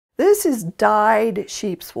This is dyed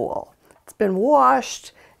sheep's wool. It's been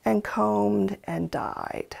washed and combed and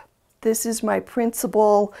dyed. This is my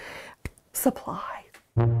principal supply.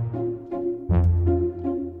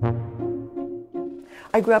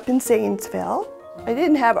 I grew up in Zanesville. I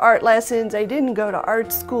didn't have art lessons. I didn't go to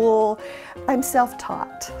art school. I'm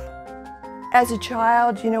self-taught. As a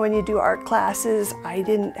child, you know, when you do art classes, I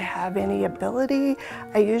didn't have any ability.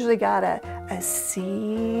 I usually got a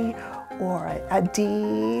C or a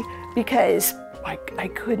D because I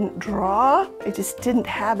couldn't draw. I just didn't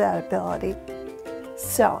have that ability.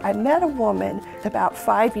 So I met a woman about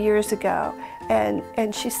 5 years ago,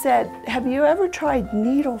 and she said, "Have you ever tried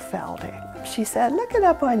needle felting?" She said, "Look it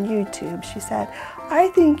up on YouTube." She said, "I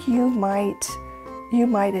think you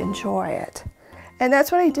might enjoy it." And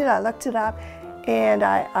that's what I did. I looked it up, and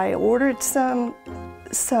I ordered some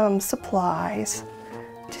supplies,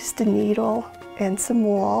 just a needle and some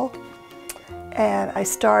wool. And I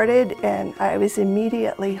started, and I was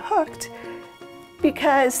immediately hooked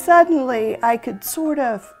because suddenly I could sort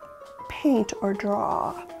of paint or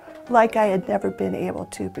draw like I had never been able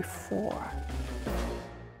to before.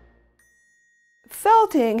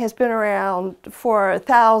 Felting has been around for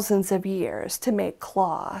thousands of years to make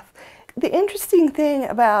cloth. The interesting thing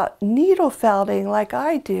about needle felting, like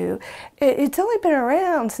I do, it's only been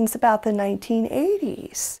around since about the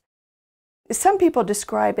 1980s. Some people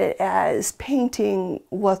describe it as painting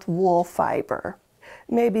with wool fiber.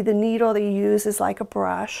 Maybe the needle they use is like a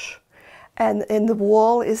brush, and the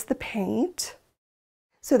wool is the paint.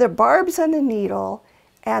 So there are barbs on the needle,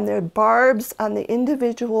 and there are barbs on the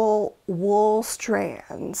individual wool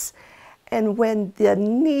strands. And when the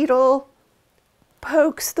needle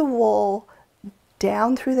pokes the wool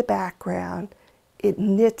down through the background, it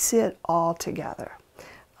knits it all together.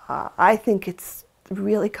 I think it's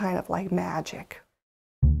really kind of like magic.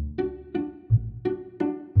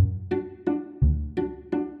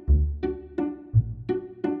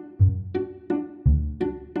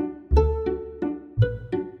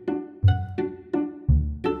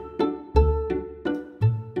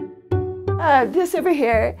 This over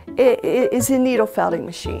here is a needle felting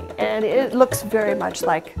machine, and it looks very much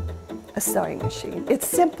like a sewing machine. It's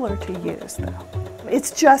simpler to use though.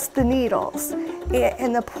 It's just the needles.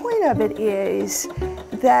 And the point of it is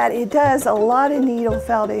that it does a lot of needle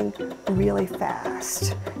felting really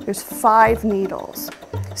fast. There's 5 needles.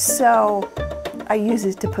 So I use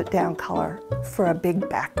it to put down color for a big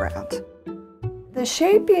background. The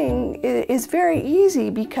shaping is very easy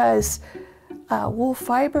because wool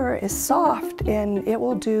fiber is soft and it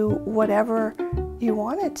will do whatever you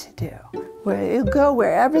want it to do. It'll go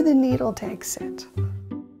wherever the needle takes it.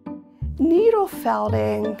 Needle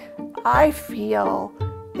felting, I feel,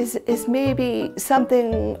 is maybe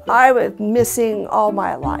something I was missing all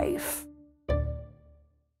my life.